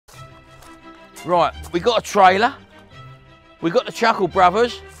Right, we got a trailer, we got the Chuckle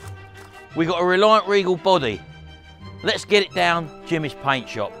Brothers, we got a Reliant Regal body. Let's get it down Jimmy's paint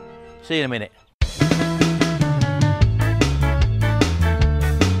shop. See you in a minute.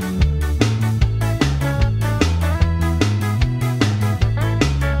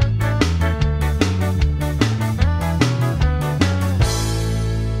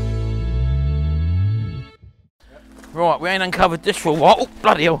 Right, we ain't uncovered this for a while. Oh,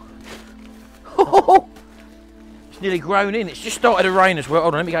 bloody hell. It's nearly grown in. It's just started to rain as well.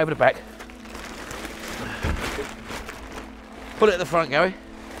 Hold on, let me go over the back. Put it at the front, Gary.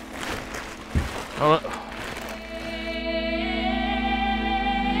 Hold on.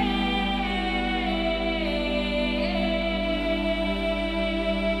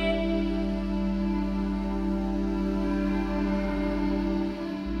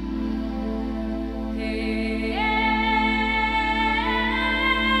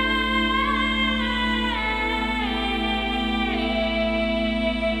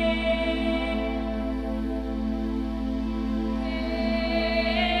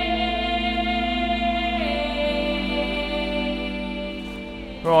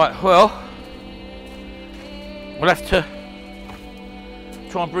 Right, well, we'll have to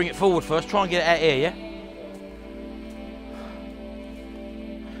try and bring it forward first, try and get it out here, yeah?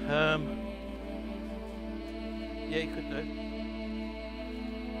 Yeah, you could do.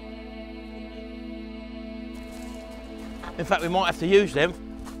 In fact, we might have to use them.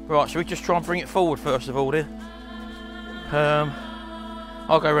 Right, so we just try and bring it forward first of all then.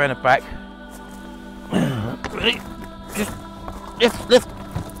 I'll go around the back. Ready? Just lift.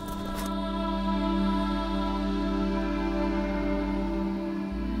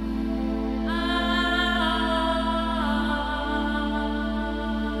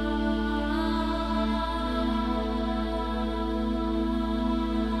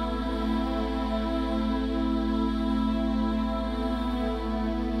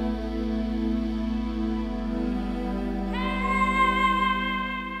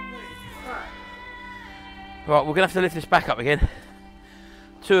 Right, we're going to have to lift this back up again.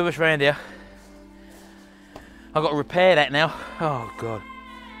 Two of us round here. I've got to repair that now. Oh, God.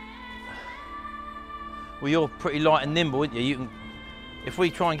 Well, you're pretty light and nimble, aren't you? You can, if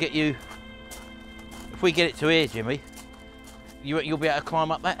we try and get you, if we get it to here, Jimmy, you'll be able to climb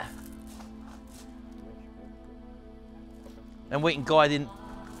up that. And we can guide in,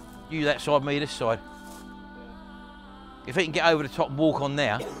 you that side, me this side. If he can get over the top and walk on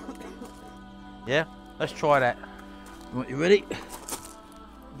there, yeah? Let's try that. Right, you ready?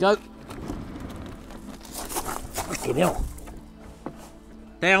 Go. Fucking hell.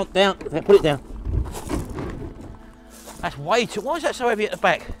 Down, down. Put it down. That's way too. Why is that so heavy at the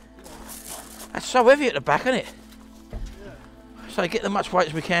back? That's so heavy at the back, isn't it? So get the much weight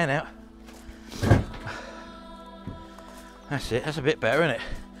as we can out. That's it. That's a bit better, isn't it?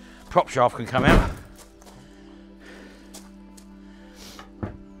 Prop shaft can come out.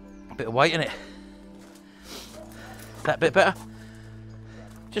 A bit of weight in it. That bit better?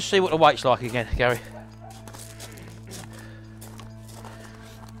 Just see what the weight's like again, Gary.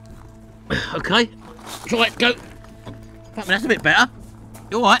 Okay, try it, go. That's a bit better.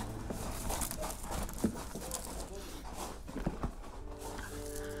 You alright?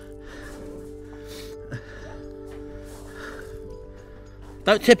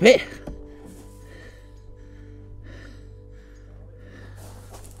 Don't tip it.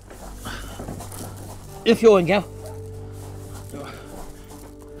 If you're in, gal.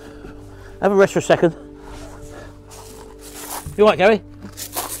 Have a rest for a second. You alright, Gary?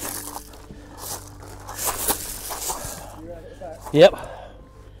 Yep.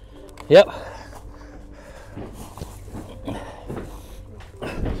 Yep.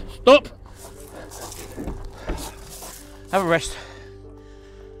 Stop. Have a rest.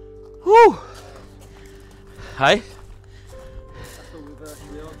 Woo. Hey.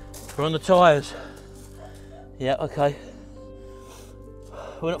 We're on the tyres. Yeah, okay.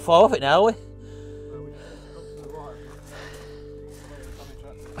 We're not far off it now, are we?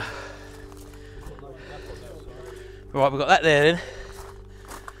 Right, we've got that there then.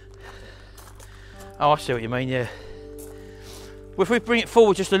 Oh, I see what you mean, yeah. Well, if we bring it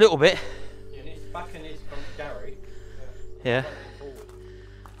forward just a little bit. Yeah, it's back and it's from Gary. Yeah.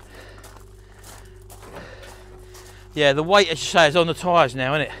 Yeah, the weight, as you say, is on the tyres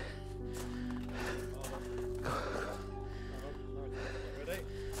now, isn't it?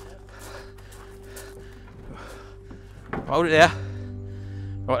 Hold it there.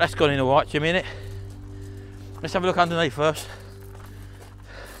 Right, that's gone in alright, Jimmy, innit? Let's have a look underneath first.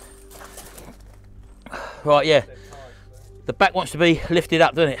 Right, yeah. The back wants to be lifted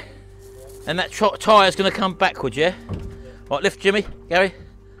up, doesn't it? And that tyre's going to come backwards, yeah? Right, lift Jimmy, Gary.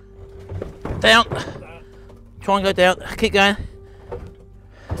 Down. Try and go down. Keep going.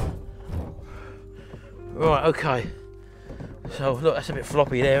 Right, okay. So look, that's a bit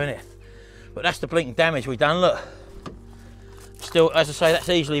floppy there, isn't it? But that's the blinking damage we've done, look. Still, as I say, that's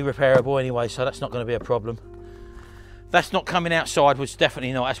easily repairable anyway, so that's not going to be a problem. That's not coming out sideways,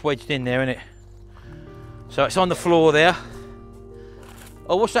 definitely not. That's wedged in there, isn't it? So it's on the floor there.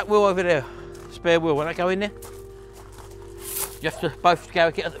 Oh, what's that wheel over there? Spare wheel, won't that go in there? You have to both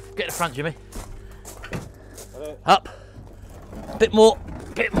go, get the front, Jimmy. Up. Bit more,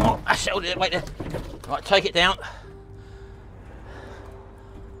 bit more. That's it, wait there. Right, take it down.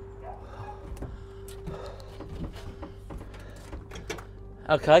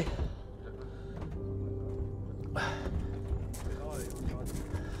 Okay.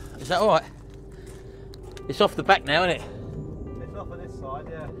 Is that alright? It's off the back now, isn't it? It's off on this side,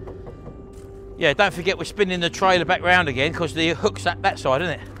 yeah. Yeah, don't forget we're spinning the trailer back round again because the hook's at that side,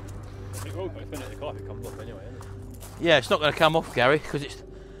 isn't it? It will spin it the car if it comes off anyway, isn't it? Yeah, it's not going to come off, Gary, because it's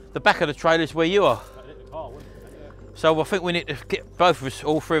the back of the trailer is where you are. That'd hit the car, wouldn't it? Yeah. So I think we need to get both of us,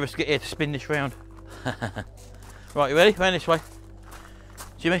 all three of us, get here to spin this round. Right, you ready? Round this way.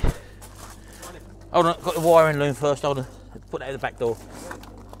 Jimmy? Hold on, got the wiring loom first, hold on. Put that in the back door.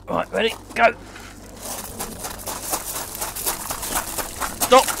 Right, ready? Go!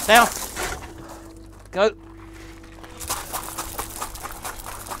 Stop! Down! Go!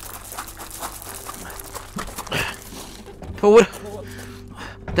 Forward!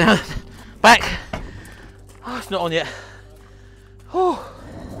 Down! Back! Oh, it's not on yet. Oh,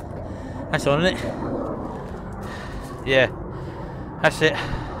 that's on, isn't it? Yeah, that's it.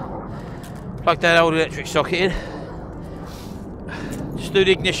 Plug that old electric socket in. Just do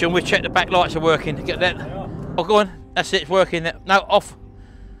the ignition. We'll check the back lights are working. Get that. Oh, go on. That's it. It's working. No, off.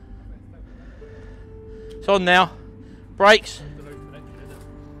 It's on now. Brakes.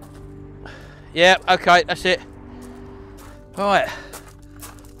 Yeah. Okay. That's it. Right.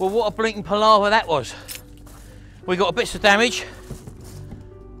 Well, what a blinking palaver that was. We got a bits of damage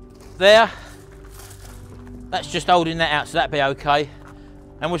there. That's just holding that out, so that'd be okay.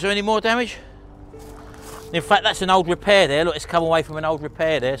 And was there any more damage? In fact, that's an old repair there. Look, it's come away from an old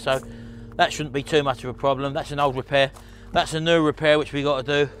repair there, so that shouldn't be too much of a problem. That's an old repair. That's a new repair, which we got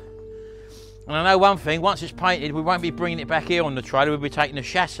to do. And I know one thing, once it's painted, we won't be bringing it back here on the trailer. We'll be taking the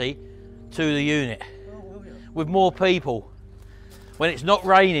chassis to the unit with more people when it's not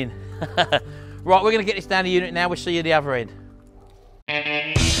raining. Right, we're going to get this down the unit now. We'll see you at the other end.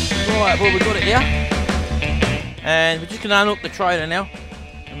 Right, well, we've got it here. And we're just going to unhook the trailer now.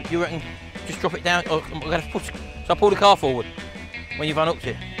 You reckon, just drop it down, or I'm going to push, so I pull the car forward when you've unhooked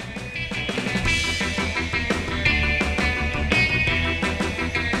it.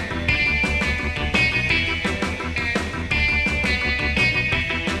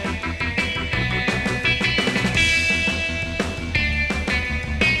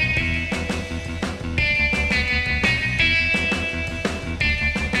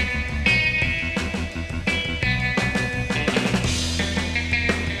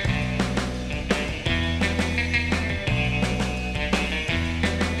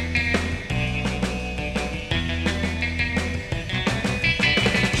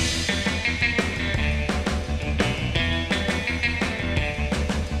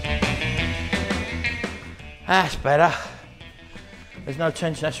 That's better. There's no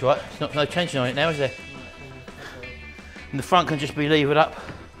tension, that's right. There's no tension on it now, is there? And the front can just be levered up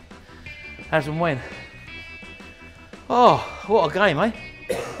as and when. Oh, what a game, eh?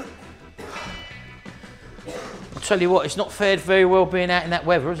 I'll tell you what, it's not fared very well being out in that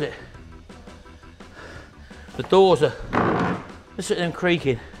weather, is it? The doors are, listen to them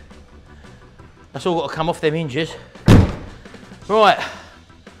creaking. That's all got to come off them hinges. Right,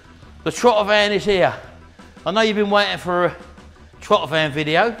 the trotter van is here. I know you've been waiting for a trotter van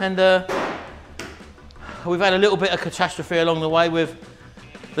video, and we've had a little bit of catastrophe along the way with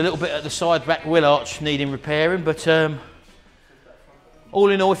the little bit at the side back wheel arch needing repairing, but all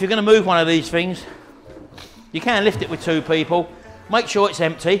in all, if you're going to move one of these things, you can lift it with two people. Make sure it's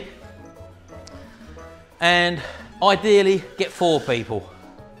empty, and ideally get 4 people.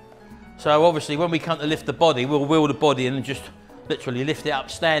 So obviously when we come to lift the body, we'll wheel the body in and just literally lift it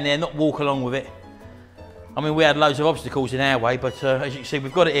up, stand there, not walk along with it. I mean, we had loads of obstacles in our way, but as you can see,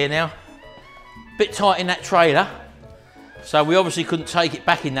 we've got it here now. Bit tight in that trailer, so we obviously couldn't take it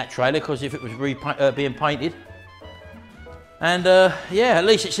back in that trailer because if it was being painted. And yeah, at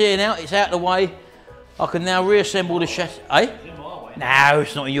least it's here now. It's out of the way. I can now reassemble the chassis. Eh? It's in my way. No,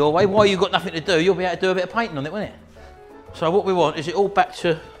 it's not in your way. Why? You've got nothing to do. You'll be able to do a bit of painting on it, won't it? So what we want is it all back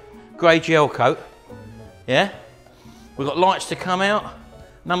to grey gel coat. Yeah, we've got lights to come out,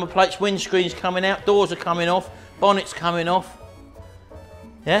 number plates, windscreens coming out, doors are coming off, bonnets coming off.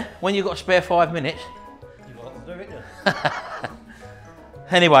 Yeah, when you've got a spare 5 minutes. You've got lots to do, haven't you?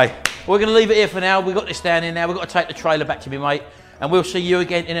 Anyway, we're going to leave it here for now. We've got this down here now. We've got to take the trailer back to me mate, and we'll see you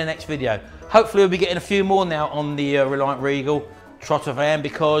again in the next video. Hopefully we'll be getting a few more now on the Reliant Regal Trotter van,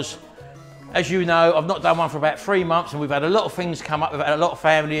 because as you know, I've not done one for about 3 months and we've had a lot of things come up. We've had a lot of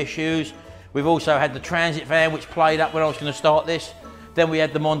family issues. We've also had the transit van, which played up when I was going to start this. Then we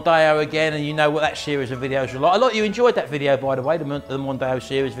had the Mondeo again, and you know what that series of videos were like. A lot of you enjoyed that video, by the way, the Mondeo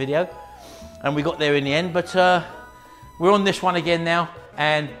series video. And we got there in the end, but we're on this one again now.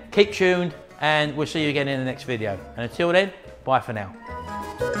 And keep tuned, and we'll see you again in the next video. And until then, bye for now.